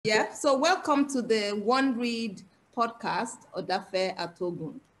Yeah, so welcome to the One Read podcast, Odafe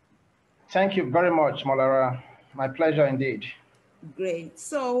Atogun. Thank you very much, Molara. My pleasure indeed. Great.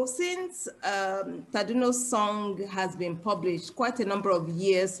 So since Taduno's song has been published quite a number of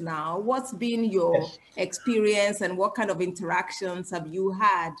years now, what's been your Yes. experience and what kind of interactions have you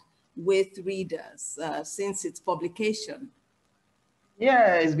had with readers since its publication?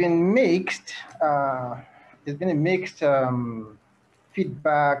 Yeah, it's been mixed. It's been a mixed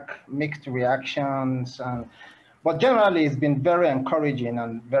feedback, mixed reactions, but generally it's been very encouraging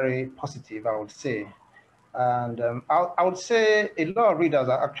and very positive, I would say. And I would say a lot of readers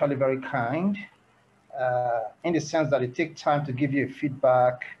are actually very kind in the sense that they take time to give you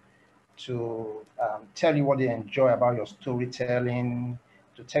feedback, to tell you what they enjoy about your storytelling,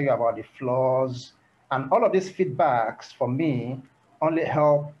 to tell you about the flaws. And all of these feedbacks for me only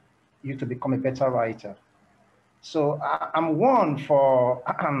help you to become a better writer. So I'm one for,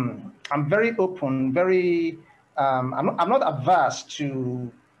 I'm very open, I'm not averse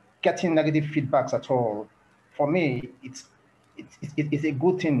to getting negative feedbacks at all. For me, it's a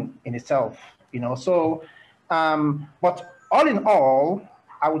good thing in itself, you know. So, but all in all,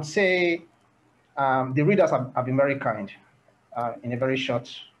 I would say the readers have been very kind in a very short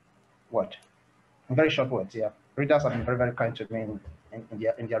word. In very short words, yeah. Readers have been very, very kind to me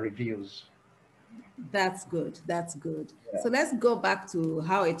in their reviews. That's good. That's good. Yeah. So let's go back to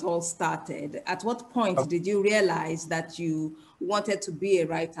how it all started. At what point Okay. did you realize that you wanted to be a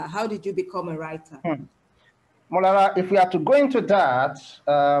writer? How did you become a writer? Molara, if we are to go into that,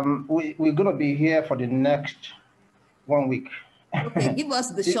 we're going to be here for the next 1 week. Okay, give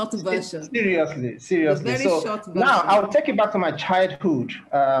us the short version. Seriously, The seriously. very So short now version. I'll take you back to my childhood.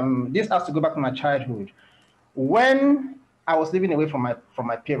 This has to go back to my childhood. When I was living away from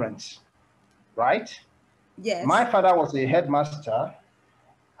my parents, right? Yes. My father was a headmaster,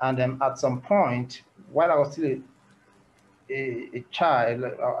 and at some point, while I was still a child,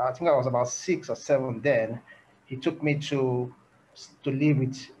 I think I was about 6 or 7 then, he took me to live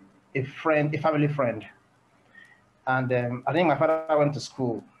with a friend, a family friend. And I think my father went to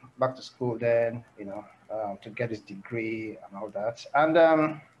school, back to school then, to get his degree and all that.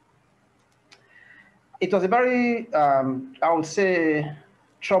 And it was a very, I would say,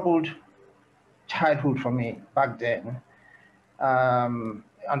 troubled childhood for me back then, and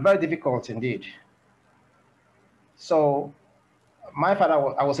very difficult indeed. So my father,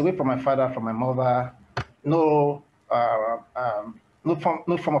 I was away from my father, from my mother, no, no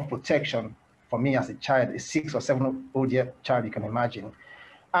form of protection for me as a child, a 6 or 7 old year child, you can imagine.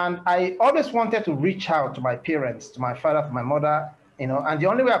 And I always wanted to reach out to my parents, to my father, to my mother, and the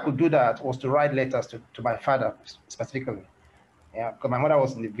only way I could do that was to write letters to my father specifically. Yeah, because my mother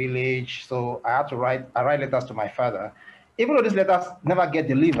was in the village, so I write letters to my father. Even though these letters never get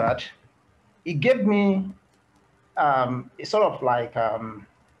delivered, it gave me a sort of like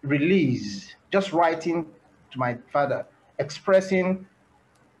release, just writing to my father, expressing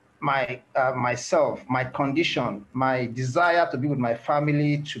myself, my condition, my desire to be with my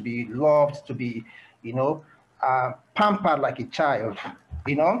family, to be loved, to be, pampered like a child,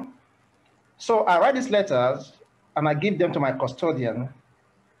 you know. So I write these letters and I give them to my custodian,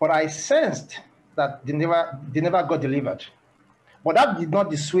 but I sensed that they never got delivered. But that did not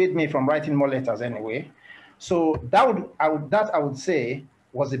dissuade me from writing more letters anyway. So that I would say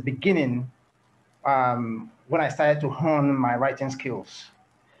was the beginning when I started to hone my writing skills.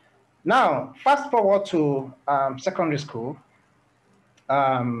 Now, fast forward to secondary school.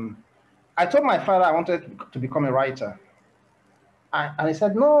 Um, I told my father I wanted to become a writer. And he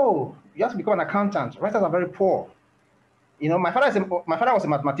said, no, you have to become an accountant. Writers are very poor. My father was a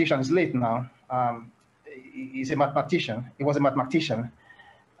mathematician. He's late now. He's a mathematician. He was a mathematician.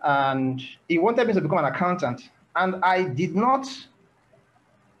 And he wanted me to become an accountant. And I did not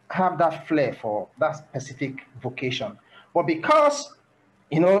have that flair for that specific vocation. But because,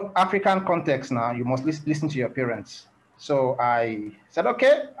 African context now, you must listen to your parents. So I said,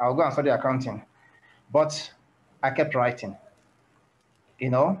 okay, I'll go and study accounting. But I kept writing,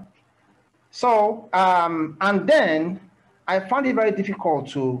 you know. So, and then I found it very difficult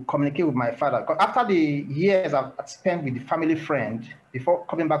to communicate with my father. After the years I've spent with the family friend, before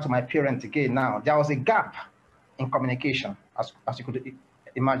coming back to my parents again now, there was a gap in communication, as you could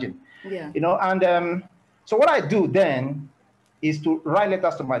imagine. Yeah. And so what I do then is to write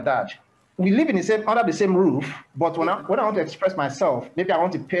letters to my dad. We live under the same roof, but when I want to express myself, maybe I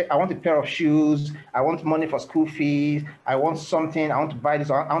want a pair of shoes, I want money for school fees, I want something, I want to buy this,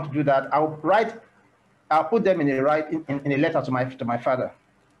 I want to do that. I'll put them in a letter to my father.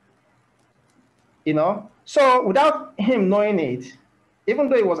 So without him knowing it, even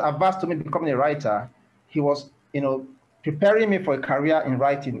though he was averse to me becoming a writer, he was, preparing me for a career in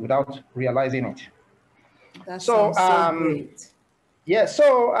writing without realizing it. That So, sounds so great. yeah,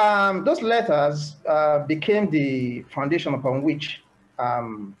 so those letters became the foundation upon which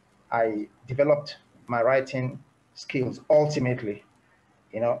I developed my writing skills ultimately,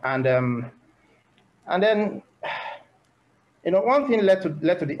 and then one thing led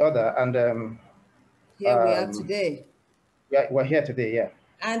to the other, and Here we are today. we're here today. Yeah.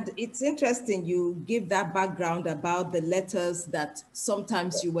 And it's interesting you give that background about the letters that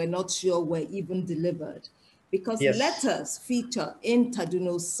sometimes you were not sure were even delivered, because Yes. letters feature in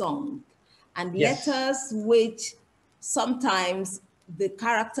Taduno's song, and Yes. letters which sometimes the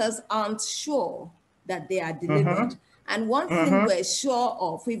characters aren't sure that they are delivered. And one thing we're sure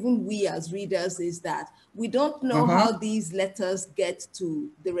of, even we as readers, is that we don't know how these letters get to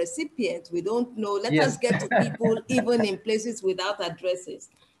the recipient. We don't know. Letters Yes. get to people even in places without addresses,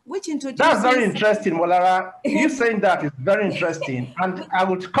 which That's very introduces... interesting, Molara. You saying that is very interesting. And I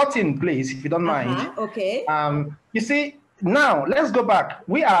would cut in, please, if you don't mind. Okay. You see, now let's go back.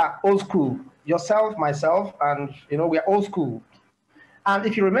 We are old school. Yourself, myself, and we are old school. And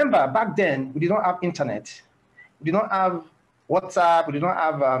if you remember, back then, we did not have internet. We did not have WhatsApp. We did not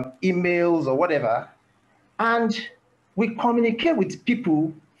have emails or whatever. And we communicate with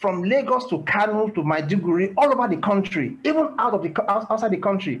people from Lagos to Kano to Maiduguri, all over the country, even outside the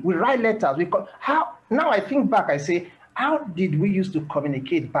country. We write letters. Now I think back, I say, how did we used to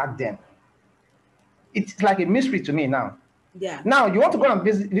communicate back then? It's like a mystery to me now. Yeah. Now you want to go and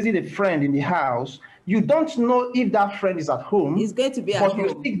visit a friend in the house. You don't know if that friend is at home. He's going to be at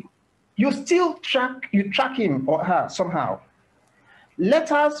home. You still track him or her somehow.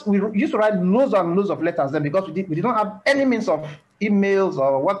 Letters, we used to write loads and loads of letters then, because we did not have any means of emails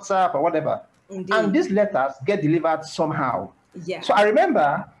or WhatsApp or whatever. Indeed. And these letters get delivered somehow. Yeah. So I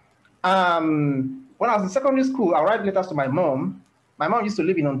remember when I was in secondary school, I write letters to my mom. My mom used to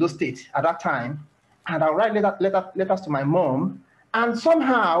live in Ondo State at that time. And I'll write letters to my mom. And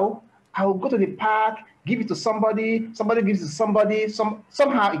somehow I will go to the park, give it to somebody gives it to somebody,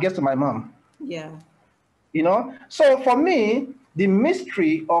 somehow it gets to my mom. Yeah. So for me, the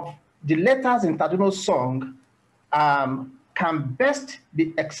mystery of the letters in Taduno's song can best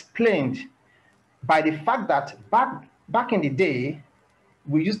be explained by the fact that back in the day,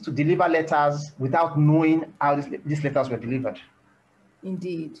 we used to deliver letters without knowing how these letters were delivered.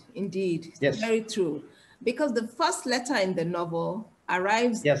 Indeed, indeed. Yes. Very true. Because the first letter in the novel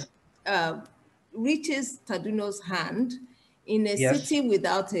arrives, yes, reaches Taduno's hand in a yes, city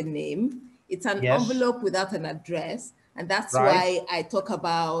without a name. It's an yes, envelope without an address. And that's right. why I talk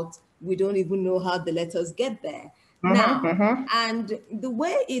about we don't even know how the letters get there. Now, and the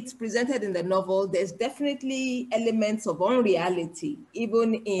way it's presented in the novel, there's definitely elements of unreality,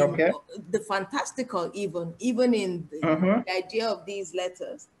 even in the fantastical, even in the idea of these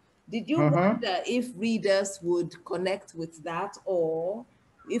letters. Did you wonder if readers would connect with that, or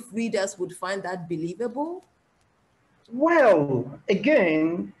if readers would find that believable? Well,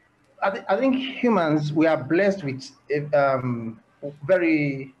 again, I think humans, we are blessed with a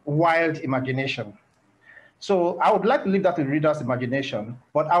very wild imagination. So I would like to leave that to the reader's imagination,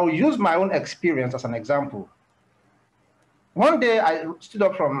 but I will use my own experience as an example. One day I stood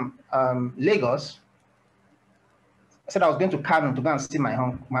up from Lagos. I said I was going to Kano to go and see my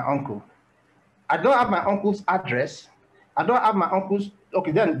uncle. I don't have my uncle's address. I don't have my uncle's,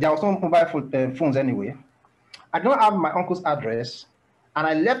 okay, then there was no mobile phones anyway. I don't have my uncle's address, and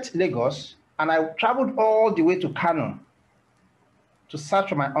I left Lagos, and I traveled all the way to Kano to search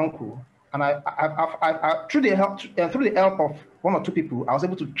for my uncle. And I through the help of one or two people, I was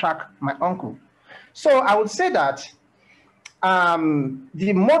able to track my uncle. So I would say that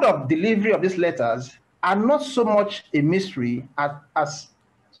the mode of delivery of these letters are not so much a mystery as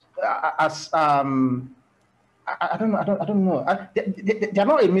I don't know. They're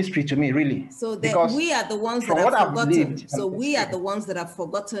not a mystery to me, really. So that we are the ones that have forgotten. So we are the ones that have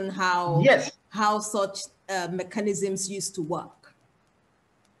forgotten how such mechanisms used to work.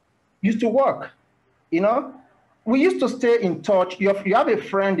 We used to stay in touch. You have a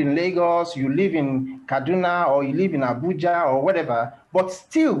friend in Lagos, you live in Kaduna, or you live in Abuja, or whatever, but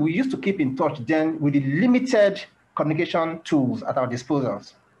still we used to keep in touch then with the limited communication tools at our disposal.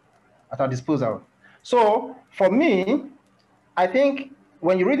 So for me, I think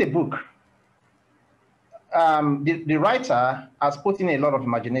when you read a book, the writer has put in a lot of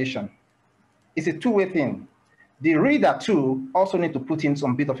imagination. It's a two-way thing. The reader too also need to put in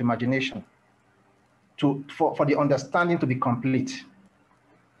some bit of imagination for the understanding to be complete.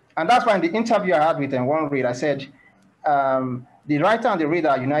 And that's why in the interview I had with one reader, I said, the writer and the reader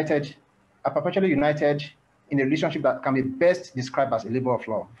are united, are perpetually united in a relationship that can be best described as a labor of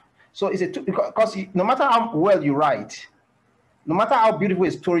love. So it's because no matter how well you write, no matter how beautiful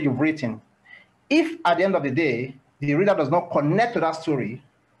a story you've written, if at the end of the day, the reader does not connect to that story,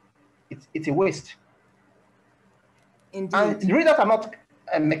 it's a waste. Indeed. And the readers are not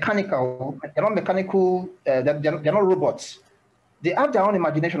mechanical, they're not mechanical, they're not robots. They have their own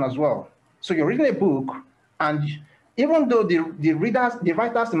imagination as well. So you're reading a book, and even though the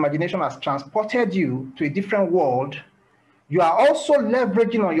writer's imagination has transported you to a different world, you are also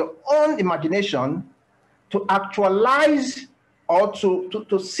leveraging on your own imagination to actualize or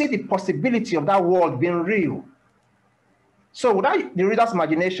to see the possibility of that world being real. So without the reader's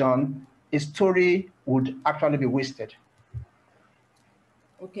imagination, a story would actually be wasted.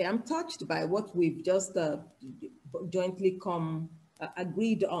 Okay, I'm touched by what we've just jointly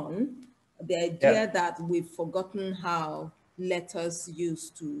agreed on, the idea that we've forgotten how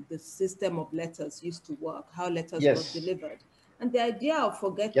the system of letters used to work, how letters were delivered. And the idea of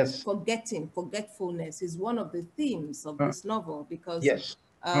forgetfulness is one of the themes of this novel, because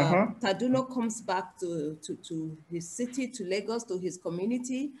Taduno comes back to his city, to Lagos, to his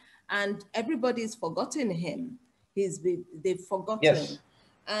community, and everybody's forgotten him. They've forgotten.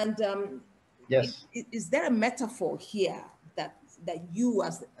 And is there a metaphor here that you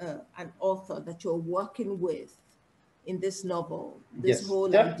as an author that you're working with in this novel, this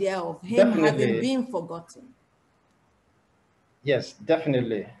whole idea of him having been forgotten? Yes,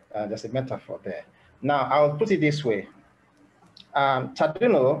 definitely. There's a metaphor there. Now, I'll put it this way.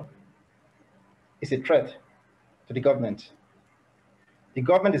 Taduno is a threat to the government. The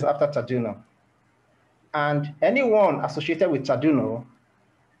government is after Taduno. And anyone associated with Taduno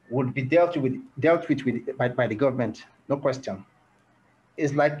would be dealt with by the government, no question.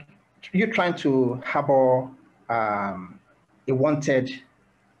 It's like you trying to harbor a wanted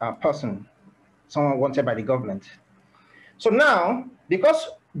person, someone wanted by the government. So now, because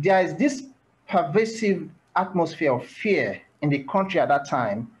there is this pervasive atmosphere of fear in the country at that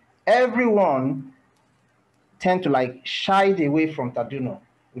time, everyone tend to like shy away from Taduno.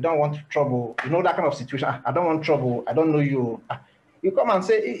 We don't want trouble. You know, that kind of situation. I don't want trouble. I don't know you. You come and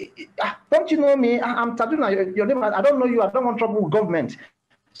say, don't you know me? I'm Taduno. Your name, I don't know you. I don't want trouble with government.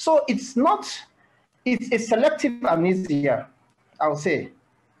 So it's a selective amnesia, I would say.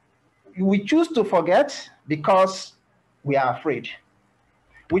 We choose to forget because we are afraid.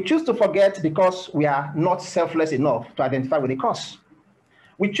 We choose to forget because we are not selfless enough to identify with the cause.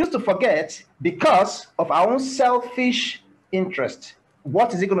 We choose to forget because of our own selfish interest.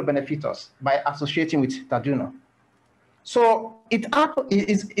 What is it going to benefit us by associating with Taduno? So it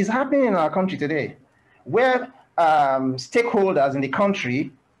is happening in our country today, where stakeholders in the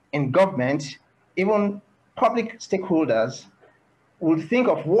country, in government, even public stakeholders, would think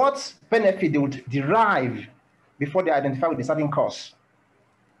of what benefit they would derive before they identify with a certain cause.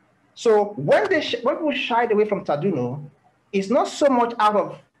 So when people shied away from Taduno, it's not so much out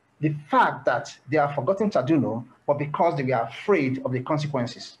of the fact that they are forgetting Taduno, but because they were afraid of the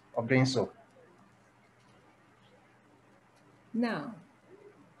consequences of doing so. Now,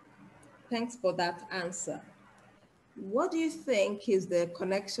 thanks for that answer. What do you think is the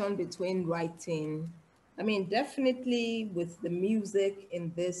connection between writing? I mean, definitely with the music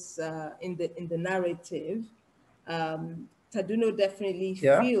in this, in the narrative, Taduno definitely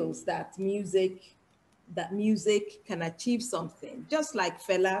feels that music can achieve something. Just like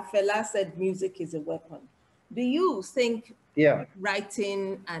Fela said, music is a weapon. Do you think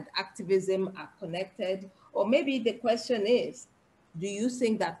writing and activism are connected? Or maybe the question is, do you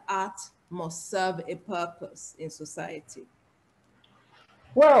think that art must serve a purpose in society?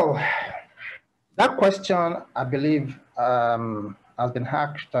 Well, that question, I believe, has been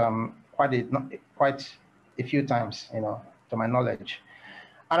asked quite a few times, to my knowledge.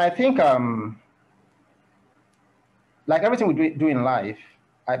 And I think, like everything we do in life,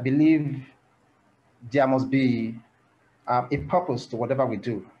 I believe there must be a purpose to whatever we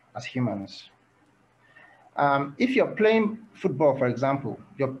do as humans. If you're playing football, for example,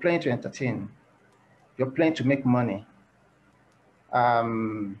 you're playing to entertain, you're playing to make money.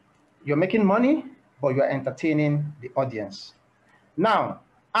 You're making money, but you're entertaining the audience. Now,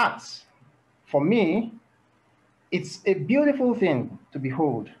 art, for me, it's a beautiful thing to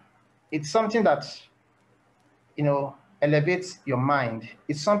behold. It's something that, elevates your mind.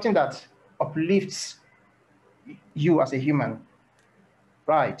 It's something that uplifts you as a human,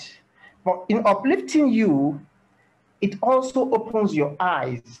 right? But in uplifting you, it also opens your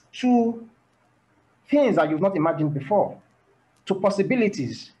eyes to things that you've not imagined before, to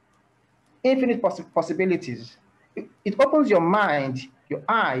possibilities, infinite possibilities. it opens your mind, your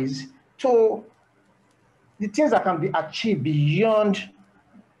eyes to the things that can be achieved beyond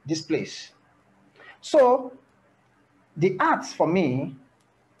this place. So the arts for me,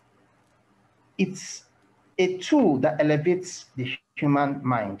 it's a tool that elevates the human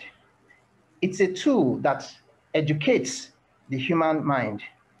mind. It's a tool that educates the human mind.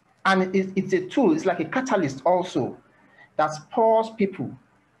 And it's a tool, it's like a catalyst also that spurs people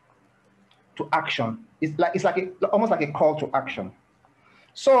to action. Almost like a call to action.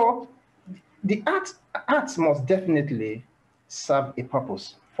 So the arts must definitely serve a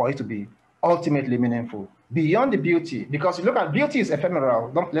purpose for it to be ultimately meaningful beyond the beauty, because you look at beauty is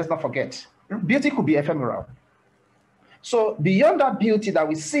ephemeral. Let's not forget, beauty could be ephemeral. So beyond that beauty that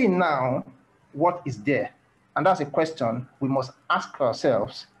we see now, what is there? And that's a question we must ask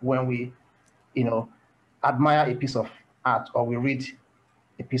ourselves when we, admire a piece of art or we read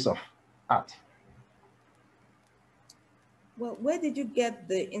a piece of art. Well, where did you get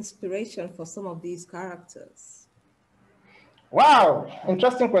the inspiration for some of these characters? Wow,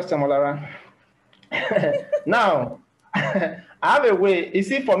 interesting question, Molara. Now, I have a way, you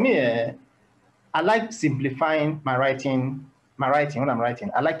see, for me, I like simplifying my writing when I'm writing.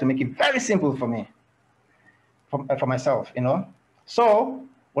 I like to make it very simple for me, for myself, So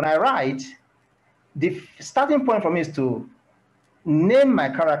when I write, the starting point for me is to name my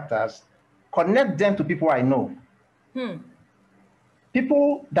characters, connect them to people I know.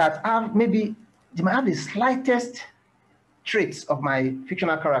 People that have they might have the slightest traits of my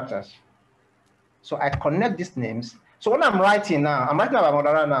fictional characters. So I connect these names. So when I'm writing about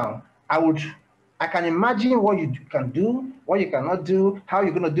Madara now, I can imagine what you can do, what you cannot do, how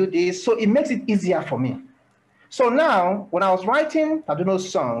you're going to do this. So it makes it easier for me. So now, when I was writing Taduno's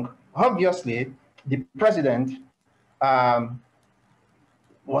song, obviously, the president was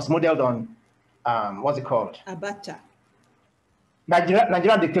modeled on, what's it called? Abacha.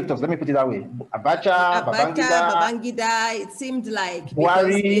 Nigerian dictators, let me put it that way. Abacha, Babangida, it seemed like, Buhari, because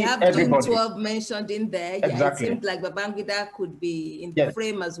we have everybody. June 12 mentioned in there. Exactly. Yeah, it seemed like Babangida could be in the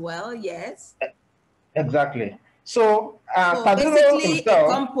frame as well, yes. Exactly. So, Taduno basically himself,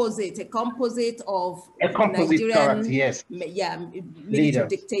 a composite of Nigerian character, yes. Military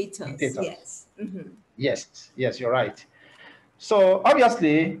dictators. Yes. Mm-hmm. Yes, you're right. So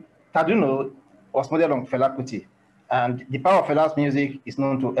obviously, Taduno was modeled on Fela Kuti, and the power of Fela's music is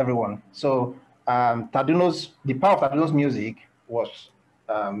known to everyone. So the power of Taduno's music was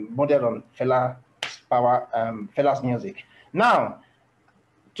modeled on Fela's music. Now,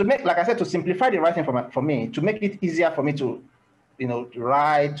 to make, like I said, to simplify the writing for me, to make it easier for me to, to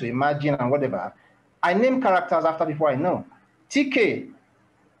write, to imagine, and whatever, I name characters after people I know. TK,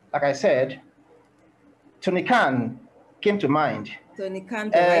 like I said, Tony Khan came to mind. Tony Khan,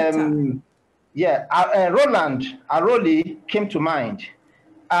 the writer. Yeah, Roland Aroli came to mind.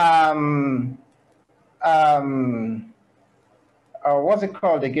 What's it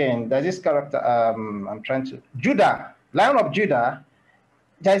called again? There's this character, Judah, Lion of Judah.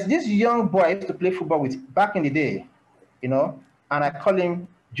 There's this young boy I used to play football with back in the day, and I call him,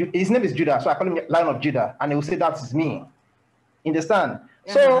 his name is Judah, so I call him Lion of Judah, and he will say that's me. Understand?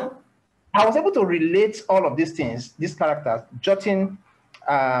 So I was able to relate all of these things, these characters, jotting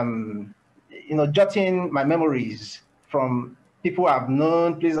my memories from people I've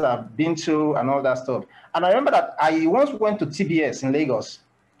known, places I've been to, and all that stuff. And I remember that I once went to TBS in Lagos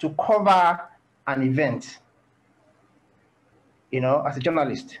to cover an event, as a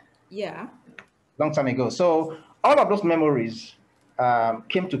journalist. Yeah. Long time ago. So all of those memories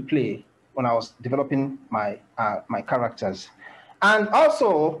came to play when I was developing my characters. And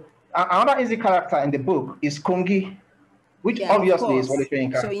also, another easy character in the book is Kongi, which obviously is Wole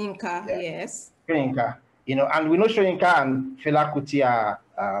Soyinka. Soyinka, yes. Soyinka, and we know Soyinka and Fela Kuti are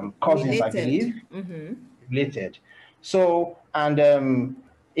cousins, related. I believe. Mm-hmm. Related. So, and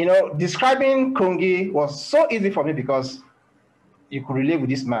describing Kongi was so easy for me because you could relate with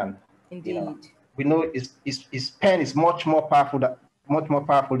this man. Indeed. We know his pen is much more powerful than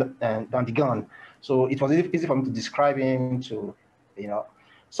the gun. So it was easy for me to describe him,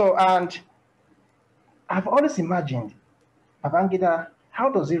 So, and I've always imagined, Babangida, how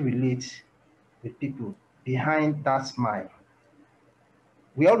does he relate with people behind that smile?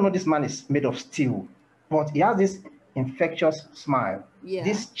 We all know this man is made of steel, but he has this infectious smile,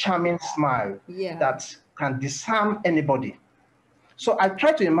 this charming smile that can disarm anybody. So I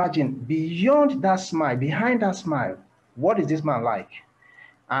try to imagine beyond that smile, behind that smile, what is this man like?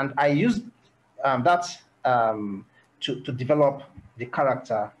 And I used that to develop the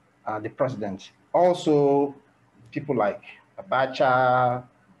character, the president. Also, people like Abacha,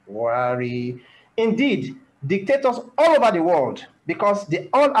 Buhari. Indeed, dictators all over the world, because they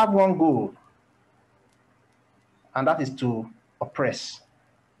all have one goal, and that is to oppress.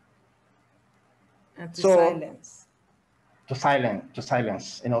 And to So silence. to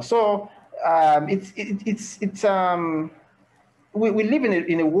silence. So it's we live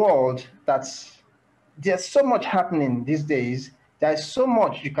in a world that's, there's so much happening these days. There's so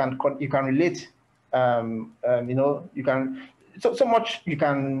much you can relate. You can so much you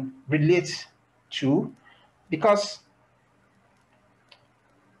can relate to, because,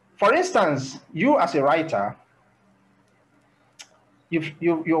 for instance, you as a writer,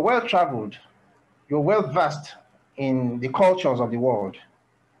 you're well traveled, you're well versed in the cultures of the world.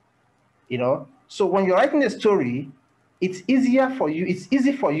 So when you're writing a story, it's easy for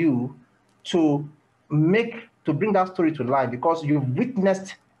you to bring that story to life, because you've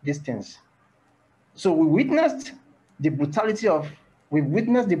witnessed these things. So we witnessed the brutality of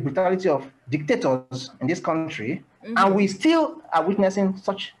dictators in this country, and we still are witnessing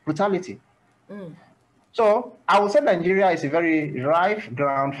such brutality. So I would say Nigeria is a very ripe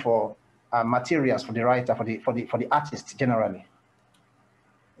ground for materials for the writer, for the artist generally.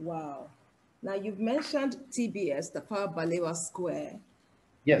 Wow. Now you've mentioned TBS, the Tafawa Balewa Square.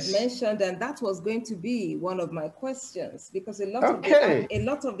 Yes. You've mentioned, and that was going to be one of my questions, because a lot of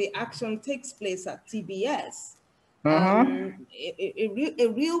the action takes place at TBS. A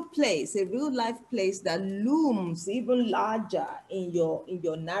real place, a real life place that looms even larger in your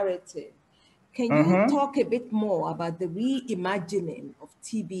narrative. Can you talk a bit more about the reimagining of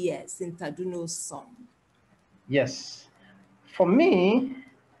TBS in Taduno's song? Yes. For me,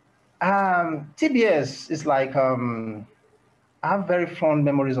 TBS is like, I have very fond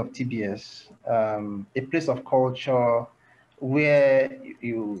memories of TBS, a place of culture where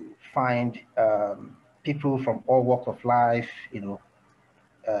you find people from all walks of life,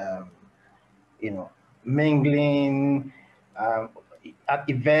 mingling at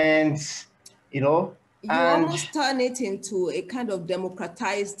events, You and almost turn it into a kind of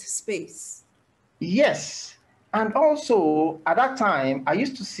democratized space. yes. And also at that time, I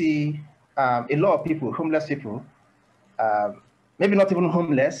used to see a lot of people, homeless people, maybe not even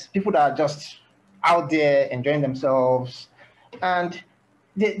homeless, people that are just out there enjoying themselves. And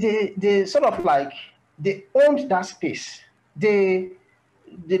they sort of like, they owned that space. They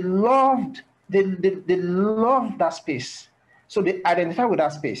loved that space. So they identify with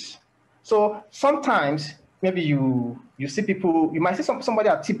that space. So sometimes maybe you see people, you might see somebody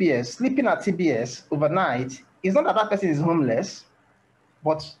at TBS, sleeping at TBS overnight. It's not that that person is homeless,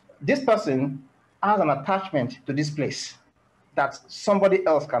 but this person has an attachment to this place that somebody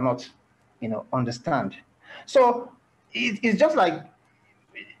else cannot, understand. So it's just like,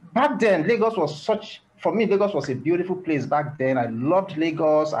 back then, for me, Lagos was a beautiful place back then. I loved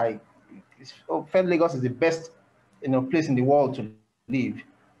Lagos. I felt Lagos is the best, place in the world to live.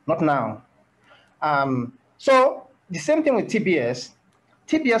 Not now. So the same thing with TBS.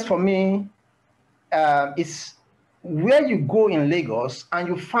 TBS for me is where you go in Lagos and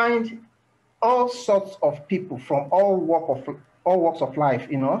you find all sorts of people from all walks of life.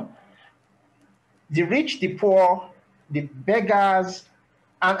 The rich, the poor, the beggars,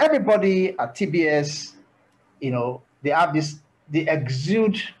 and everybody at TBS, they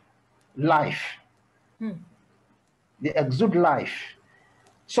exude life. They exude life.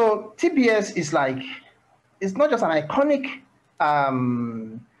 So TBS is like, it's not just an iconic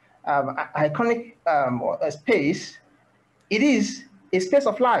space. It is a space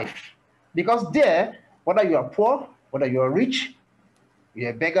of life, because there, whether you are poor, whether you are rich, you're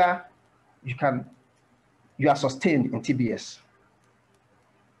a beggar, you are sustained in TBS.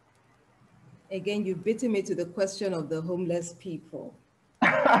 Again, you've beaten me to the question of the homeless people.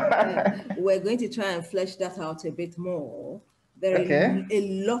 We're going to try and flesh that out a bit more. There are a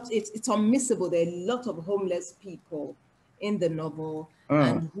lot, it's unmissable. There are a lot of homeless people in the novel,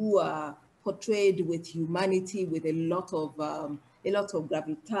 and who are portrayed with humanity, with a lot of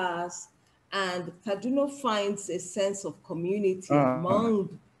gravitas. And Taduno finds a sense of community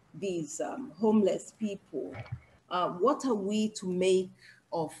among these homeless people. What are we to make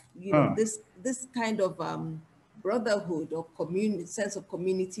of this kind of brotherhood or sense of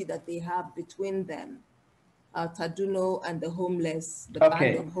community that they have between them, Taduno and the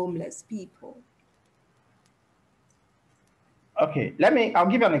band of homeless people? Okay, I'll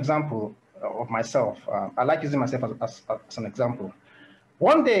give you an example of myself. I like using myself as an example.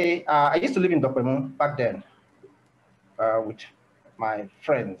 One day, I used to live in Dopemu back then with my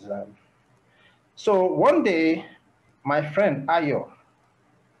friends. So one day, my friend Ayo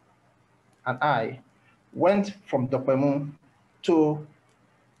and I went from Dopemu to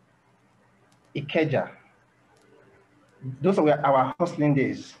Ikeja. Those were our hustling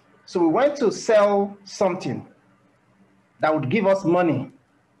days. So we went to sell something that would give us money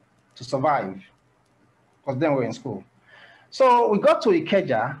to survive, because then we were in school. So we got to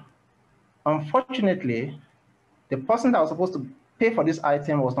Ikeja. Unfortunately, the person that was supposed to pay for this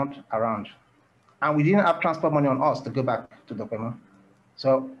item was not around, and we didn't have transport money on us to go back to Dokpemo.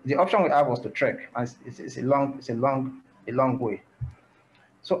 So the option we had was to trek, and it's a long way.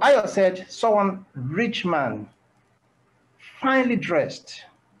 So Ayo said, someone rich man, finely dressed,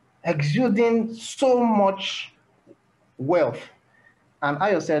 exuding so much wealth. And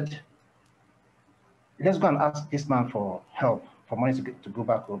Ayo said, let's go and ask this man for help, for money to go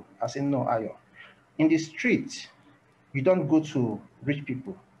back home. I said, no, Ayo. In the street, you don't go to rich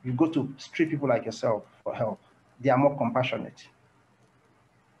people. You go to street people like yourself for help. They are more compassionate.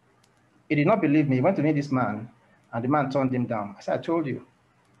 He did not believe me. He went to meet this man, and the man turned him down. I said, I told you.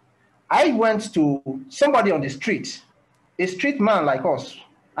 I went to somebody on the street, a street man like us,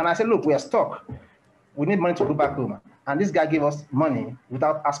 and I said, look, we are stuck. We need money to go back home. And this guy gave us money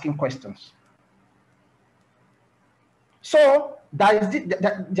without asking questions. So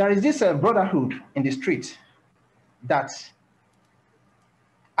there is this brotherhood in the street that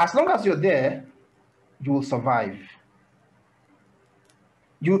as long as you're there, you will survive.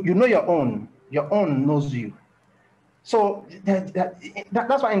 You know your own knows you. So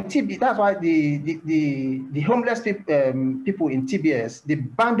that's why in TB, that's why the homeless people in TBS, they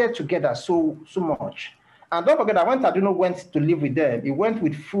banded together so much. And don't forget that when Taduno went to live with them, he went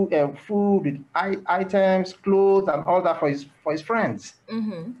with food with items, clothes, and all that for his friends.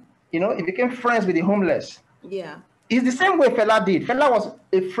 Mm-hmm. You know, he became friends with the homeless. Yeah. It's the same way Fela did. Fela was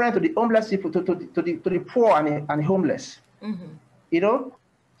a friend to the homeless people, to the poor and the homeless. Mm-hmm. You know,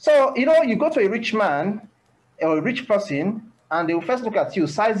 so you go to a rich man or a rich person, and they will first look at you,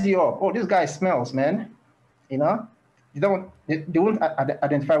 size you up. Oh, this guy smells, man. You know, they won't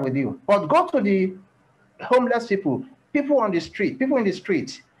identify with you. But go to the homeless people on the street, people in the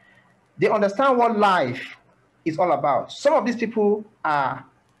street. They understand what life is all about. Some of these people are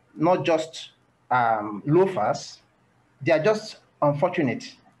not just loafers. They are just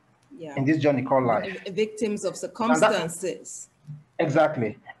unfortunate in this journey called life. Victims of circumstances.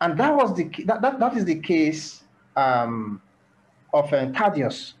 Exactly. And that was that is the case of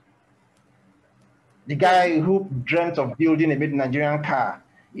Thaddeus, the guy who dreamt of building a made Nigerian car.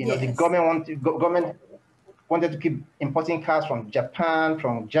 You know, the government wanted to keep importing cars from Japan,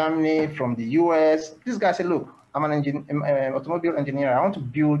 from Germany, from the US. This guy said, look, I'm an automobile engineer. I want to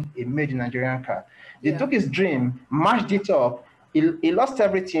build a made in Nigerian car. They took his dream, mashed it up. He lost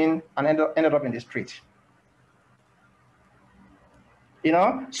everything and ended up in the street. You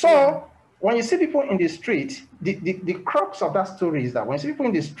know? So when you see people in the street, the crux of that story is that when you see people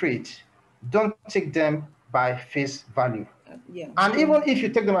in the street, don't take them by face value. And even if you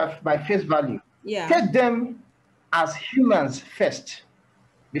take them by face value, take them as humans first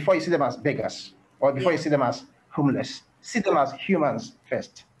before you see them as beggars or before you see them as homeless. See them as humans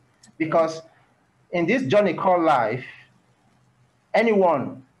first. Because in this journey called life,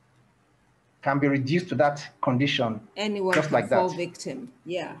 anyone can be reduced to that condition. Anyone just can like fall that. victim.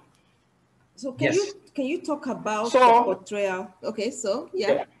 Yeah. So can you talk about the portrayal? Okay, so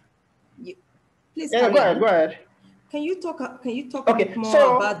please carry on. Go ahead. Can you talk a bit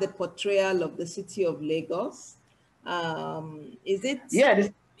more about the portrayal of the city of Lagos? Is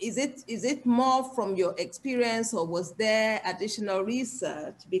it more from your experience, or was there additional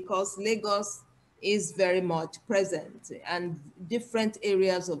research? Because Lagos is very much present, and different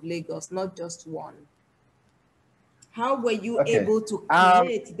areas of Lagos, not just one. How were you able to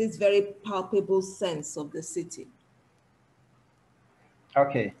create this very palpable sense of the city?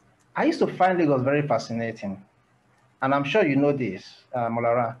 Okay. I used to find Lagos very fascinating. And I'm sure you know this,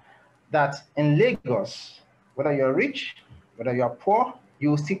 Molara, that in Lagos, whether you're rich, whether you're poor, you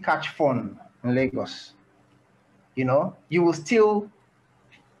will still catch fun in Lagos. You know, you will still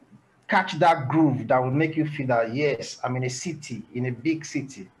catch that groove that will make you feel that, yes, I'm in a city, in a big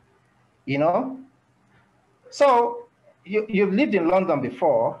city, you know? So you've lived in London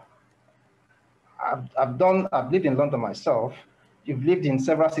before. I've lived in London myself. You've lived in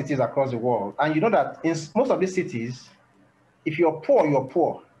several cities across the world. And you know that in most of these cities, if you're poor, you're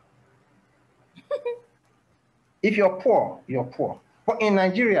poor. If you're poor, you're poor. But in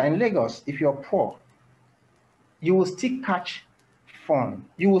Nigeria, in Lagos, if you're poor, you will still catch fun.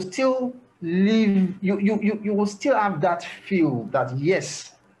 You will still live, you will still have that feel that,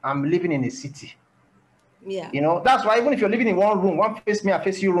 yes, I'm living in a city. Yeah. You know, that's why even if you're living in one room, one face me, I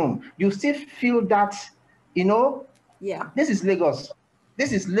face you room, you still feel that, you know, this is Lagos.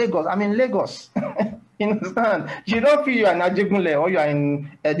 This is Lagos. I'm in Lagos. You understand? You don't feel you are in Ajegunle or you are in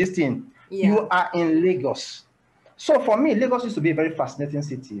this thing. Yeah. You are in Lagos. So for me, Lagos used to be a very fascinating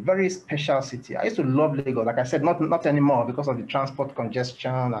city, very special city. I used to love Lagos. Like I said, not anymore because of the transport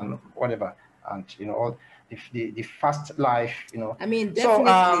congestion and whatever, and all the fast life. I mean, So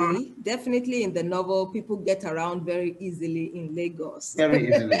definitely in the novel, people get around very easily in Lagos. very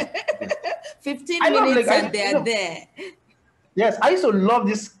easily. Yes. 15 I love minutes Lagos. and they are there. Yes, I used to love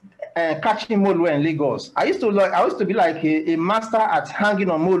this catching Molue in Lagos. I used to be like a master at hanging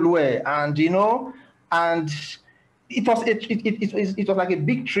on Molue, and and it was like a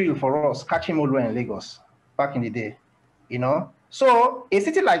big thrill for us catching Molue in Lagos back in the day. So a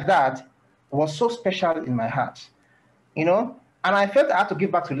city like that was so special in my heart. And I felt I had to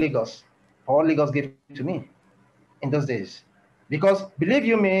give back to Lagos for what Lagos gave to me in those days. Because believe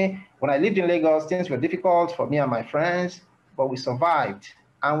you me, when I lived in Lagos, things were difficult for me and my friends, but we survived.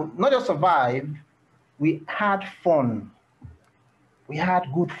 And not just survived, we had fun. We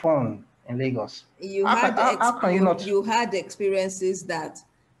had good fun in Lagos. How can you not? You had experiences that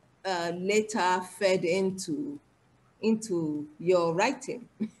later fed into your writing.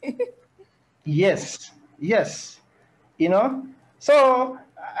 Yes, yes. So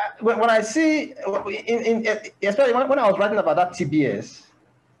when I see, especially when I was writing about that TBS,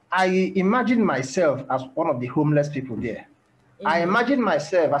 I imagined myself as one of the homeless people there. I imagined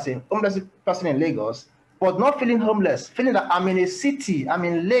myself as a homeless person in Lagos, but not feeling homeless, feeling that I'm in a city, I'm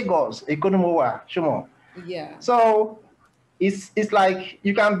in Lagos, Ekonomowa, Shumo. Yeah. So it's like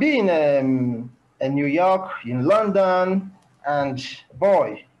you can be in New York, in London, and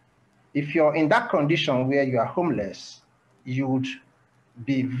boy, if you're in that condition where you are homeless, you would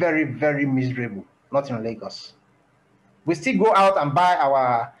be very, very miserable, not in Lagos. We still go out and buy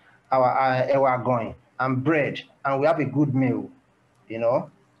our going and bread, and we have a good meal,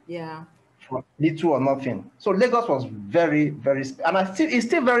 Yeah. for little or nothing. So Lagos was very, very, and it's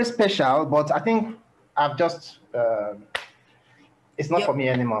still very special, but I think I've just, it's not for me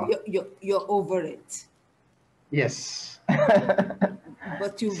anymore. You're over it. Yes.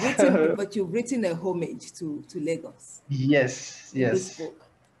 But you've written a homage to Lagos. Yes. In this book.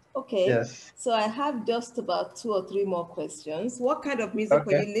 Okay. Yes. So I have just about 2 or 3 more questions. What kind of music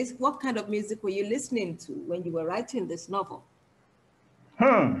were you listening to when you were writing this novel?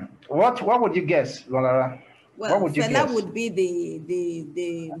 What would you guess, Lolara? Well, what would you Fela guess? would be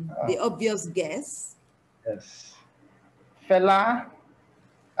the obvious guess. Yes. Fela,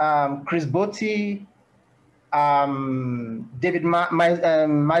 Chris Botti, David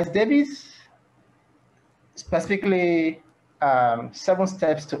Miles Davis, specifically 7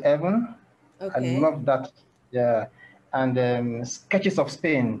 Steps to Heaven. Okay. I love that. Yeah. And Sketches of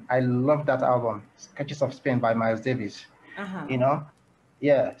Spain. I love that album, Sketches of Spain by Miles Davis.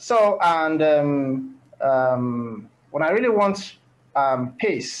 Yeah. So, and when I really want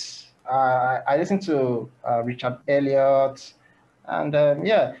pace, I listen to Richard Elliott, and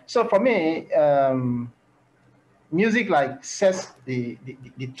yeah. So for me, music like sets the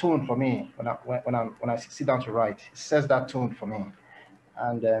tone for me when I sit down to write. It sets that tone for me,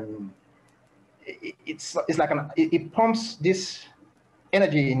 and it's like it pumps this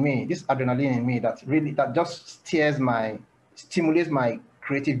energy in me, this adrenaline in me that just stimulates my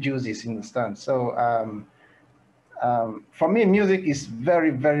creative juices in the stand. So for me, music is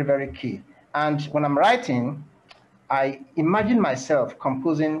very, very, very key. And when I'm writing, I imagine myself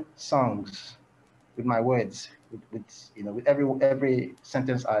composing songs with my words, with every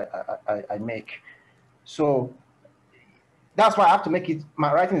sentence I make. So that's why I have to make it.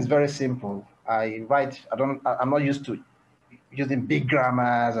 My writing is very simple. I'm not used to using big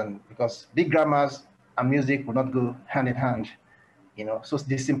grammars, and because big grammars and music will not go hand in hand, So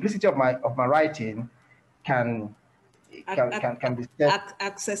the simplicity of my writing can be said.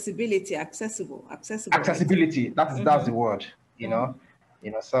 Accessible. Accessibility. That's the word.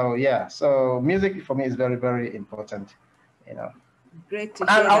 So yeah. So music for me is very, very important. Great to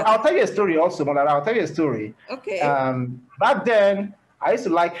hear. And I'll tell you a story also, Molara. I'll tell you a story. Okay. Back then, I used to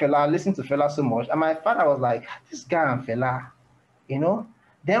like Fela, listen to Fela so much, and my father was like, "This guy and Fela,"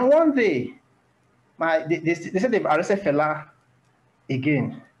 Then one day, they said they've arrested Fela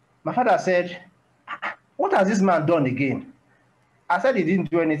again. My father said, "What has this man done again?" I said, "He didn't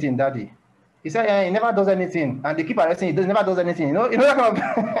do anything, Daddy." He said, "Yeah, he never does anything, and they keep arresting him. He never does anything." You know that kind of.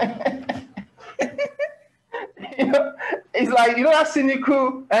 It's like that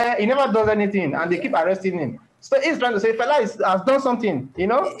cynical. He never does anything, and they keep arresting him. So he's trying to say Fela has done something. He's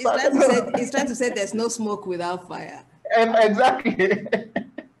trying to say there's no smoke without fire. Exactly.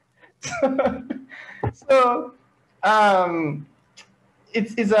 So,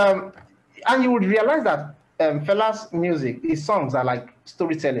 it's and you would realize that Fela's music, his songs are like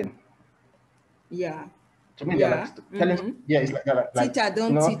storytelling. Yeah. To me, they're like telling. Yeah, it's like that. Like, Teacher,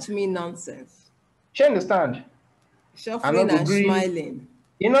 don't teach me nonsense. She understand. Shuffling and smiling.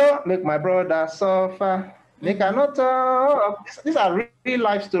 Make my brother suffer. Make I not talk. These are real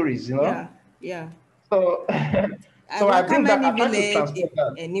life stories, Yeah, yeah. So, I bring that. I try to village, transport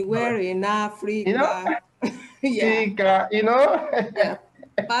that. anywhere in Africa. Yeah. Yeah.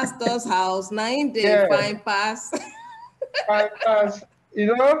 Pastor's house, 9 day, fine pass. Fine pass,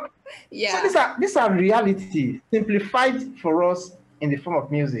 Yeah. So these are reality simplified for us in the form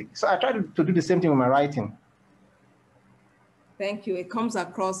of music. So I try to do the same thing with my writing. Thank you. It comes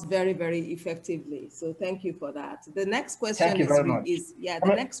across very, very effectively. So thank you for that. The next question thank you very much.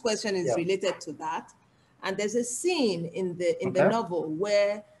 next question is related to that. And there's a scene in the novel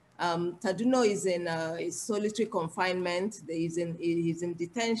where Taduno is in solitary confinement. He's in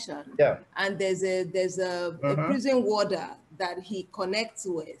detention. Yeah. And there's a prison warder that he connects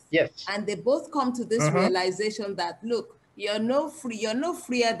with. Yes. And they both come to this realization that, look, you're no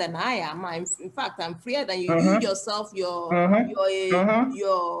freer than I am. In fact, I'm freer than you. You yourself, you're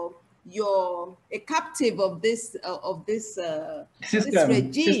a captive of this system.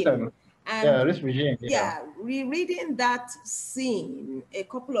 regime. And this regime. rereading that scene a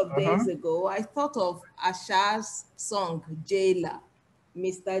couple of days ago, I thought of Asha's song Jailer,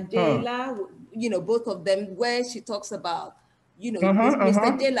 Mr. Jailer. Both of them, where she talks about,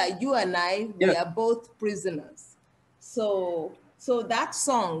 Mr. Jailer, you and I, we are both prisoners. So that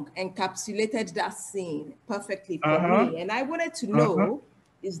song encapsulated that scene perfectly for me. And I wanted to know,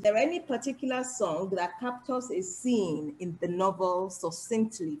 is there any particular song that captures a scene in the novel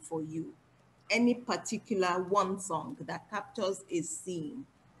succinctly for you? Any particular one song that captures a scene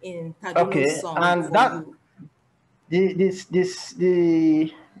in Taduno's song and for that, you?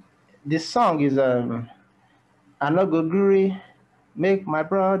 This song is I no go gree, make my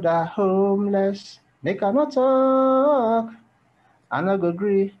brother homeless, make I not talk. I no go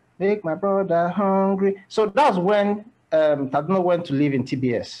gree, make my brother hungry. So that's when Taduno went to live in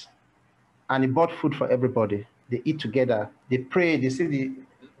TBS, and he bought food for everybody. They eat together. They pray. They say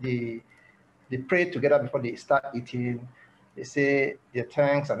they pray together before they start eating. They say their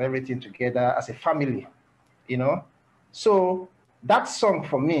thanks and everything together as a family, So that song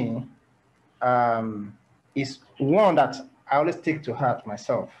for me is one that I always take to heart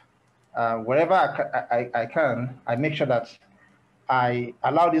myself. Wherever I can, I make sure that I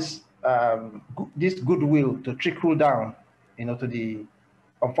allow this goodwill to trickle down, to the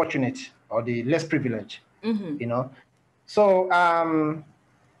unfortunate or the less privileged, So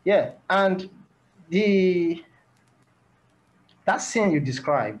yeah, and that scene you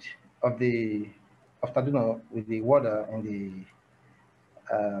described of Taduno with the water in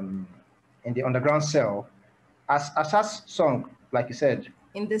the underground cell, as song, like you said.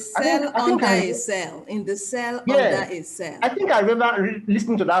 In the cell under a cell. In the cell under a cell. I think I remember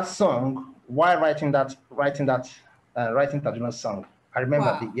listening to that song while writing Taduno's song. I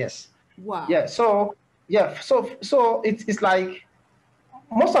remember it. Yes. Wow. Yeah. So it's like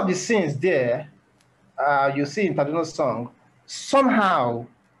most of the scenes there you see in Taduno's song somehow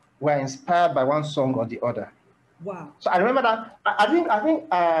were inspired by one song or the other. Wow. So I remember that. I think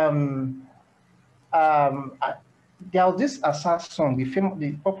there was this Asas song, the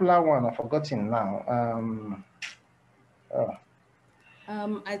popular one. I've forgotten now.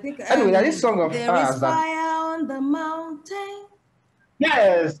 I think. Anyway, there's this song of there is fire on the mountain.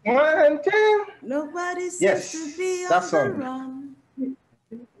 Yes, mountain. Nobody seems to be on the run.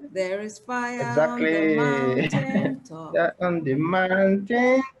 There is fire on the mountain top. Yeah, on the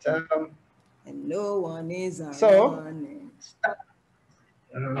mountain top. And no one is running.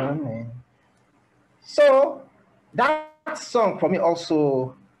 So that song for me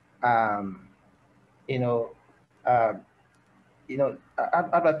also,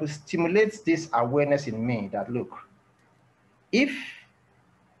 stimulates this awareness in me that, look, if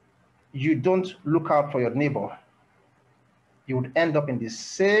you don't look out for your neighbor, you would end up in the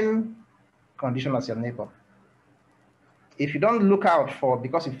same condition as your neighbor. If you don't look out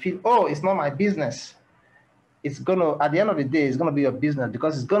because you feel, oh, it's not my business, it's gonna, at the end of the day, it's gonna be your business,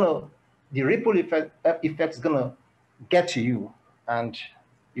 because the ripple effect is gonna get to you, and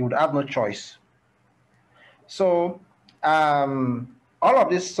you would have no choice. So all of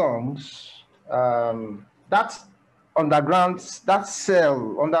these songs, that underground, that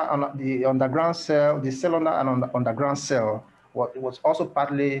cell under the underground cell, the cell under an underground cell, was also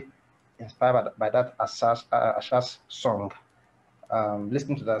partly inspired by that Asha's song.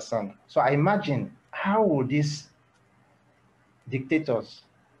 Listening to that song, so I imagine, how would these dictators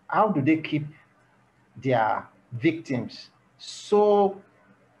how do they keep their victims so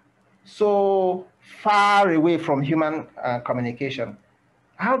far away from human communication?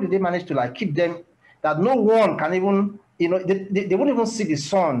 How do they manage to like keep them that no one can even, they won't even see the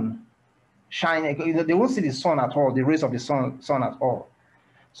sun shining, they won't see the sun at all, the rays of the sun at all.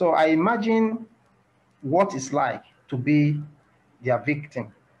 So I imagine what it's like to be their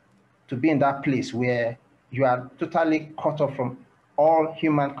victim, to be in that place where you are totally cut off from all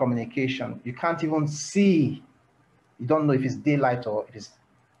human communication. You can't even see, you don't know if it's daylight or if it's,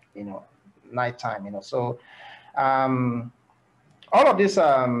 nighttime, So all of these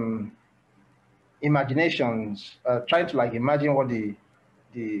imaginations, trying to like imagine what the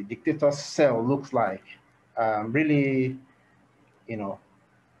dictator's cell looks like, really,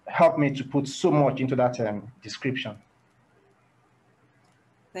 helped me to put so much into that description.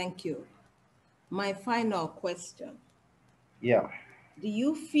 Thank you. My final question. Yeah. Do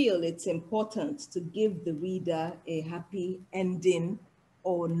you feel it's important to give the reader a happy ending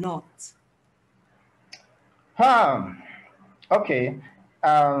or not? Okay.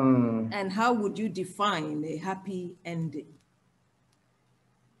 And how would you define a happy ending?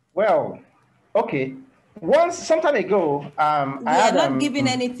 Well, okay. Some time ago, we are not giving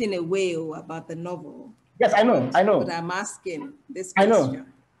anything away about the novel. Yes, I know. But I'm asking this question. I know.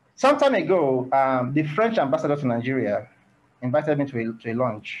 Some time ago, the French ambassador to Nigeria invited me to a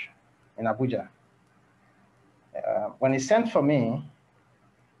lunch in Abuja. When he sent for me,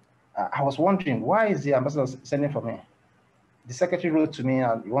 I was wondering, why is the ambassador sending for me? The secretary wrote to me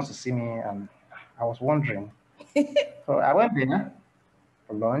and he wants to see me, and I was wondering. So I went there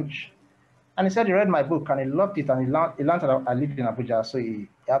for lunch, and he said he read my book and he loved it, and he learned that I lived in Abuja, so he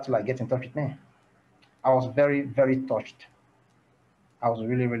had to like get in touch with me. I was very, very touched. I was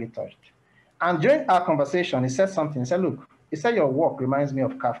really, really touched. And during our conversation, he said something. He said, look, he said, your work reminds me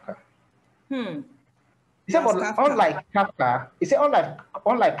of Kafka. He said, but unlike Kafka, he said,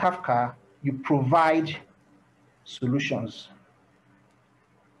 unlike Kafka, you provide solutions.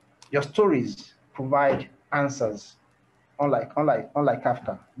 Your stories provide answers, unlike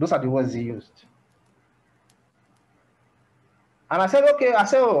Kafka. Those are the words he used. And I said, okay,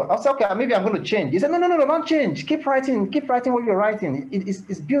 okay, maybe I'm going to change. He said, no, don't change. Keep writing what you're writing.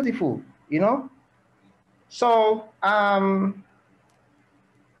 It's beautiful, So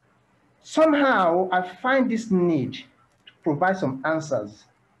somehow I find this need to provide some answers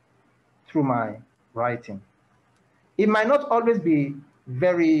through my writing. It might not always be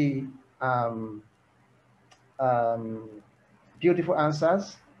very beautiful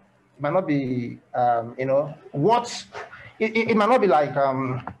answers. It might not be, it might not be like,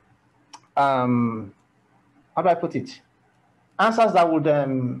 how do I put it? Answers that would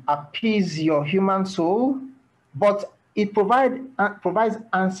appease your human soul, but it provides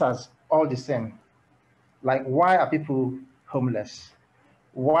answers all the same. Like, why are people homeless?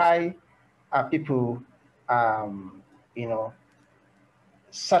 Why are people,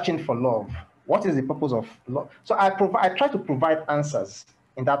 searching for love? What is the purpose of love? So I try to provide answers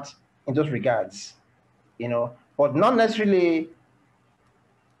in those regards, but not necessarily,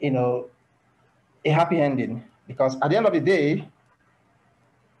 a happy ending, because at the end of the day,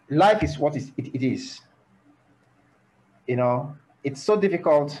 life is what it is. It's so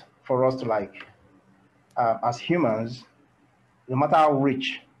difficult for us to like, as humans, no matter how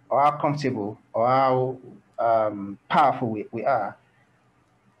rich or how comfortable or how powerful we are,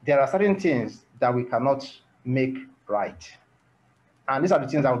 there are certain things that we cannot make right. And these are the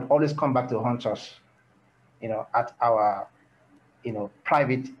things that would always come back to haunt us, at our,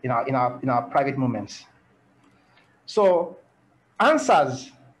 private, in our private moments. So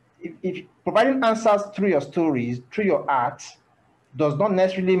answers, if providing answers through your stories, through your art, does not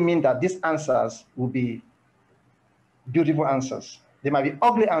necessarily mean that these answers will be beautiful answers. They might be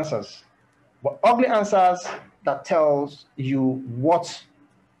ugly answers, but ugly answers that tells you what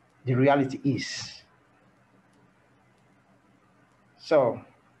the reality is. So,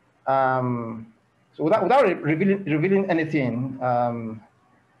 without revealing anything,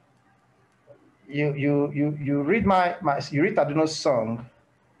 you read you read Taduno's song,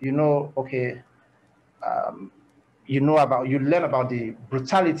 okay, you learn about the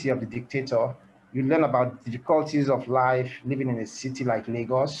brutality of the dictator. You learn about the difficulties of life living in a city like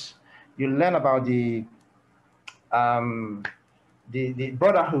Lagos. You learn about the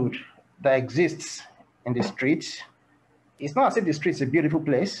brotherhood that exists in the streets. It's not as if the street is a beautiful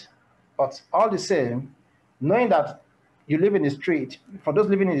place, but all the same, knowing that you live in the street, for those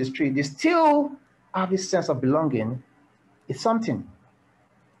living in the street, they still have this sense of belonging. It's something.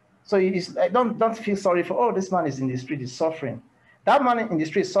 So don't feel sorry for, oh, this man is in the street, he's suffering. That man in the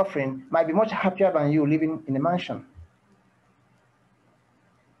street suffering might be much happier than you living in a mansion.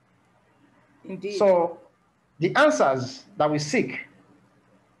 Indeed. So the answers that we seek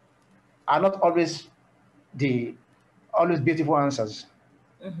are not always the always beautiful answers,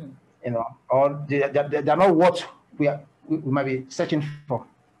 you know, or they're not what we might be searching for,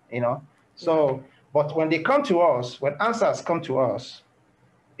 you know. So, but when they come to us, when answers come to us,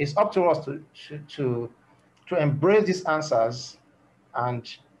 it's up to us to embrace these answers and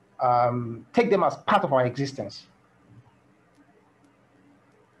take them as part of our existence.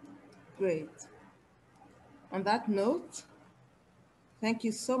 Great. On that note, thank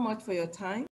you so much for your time.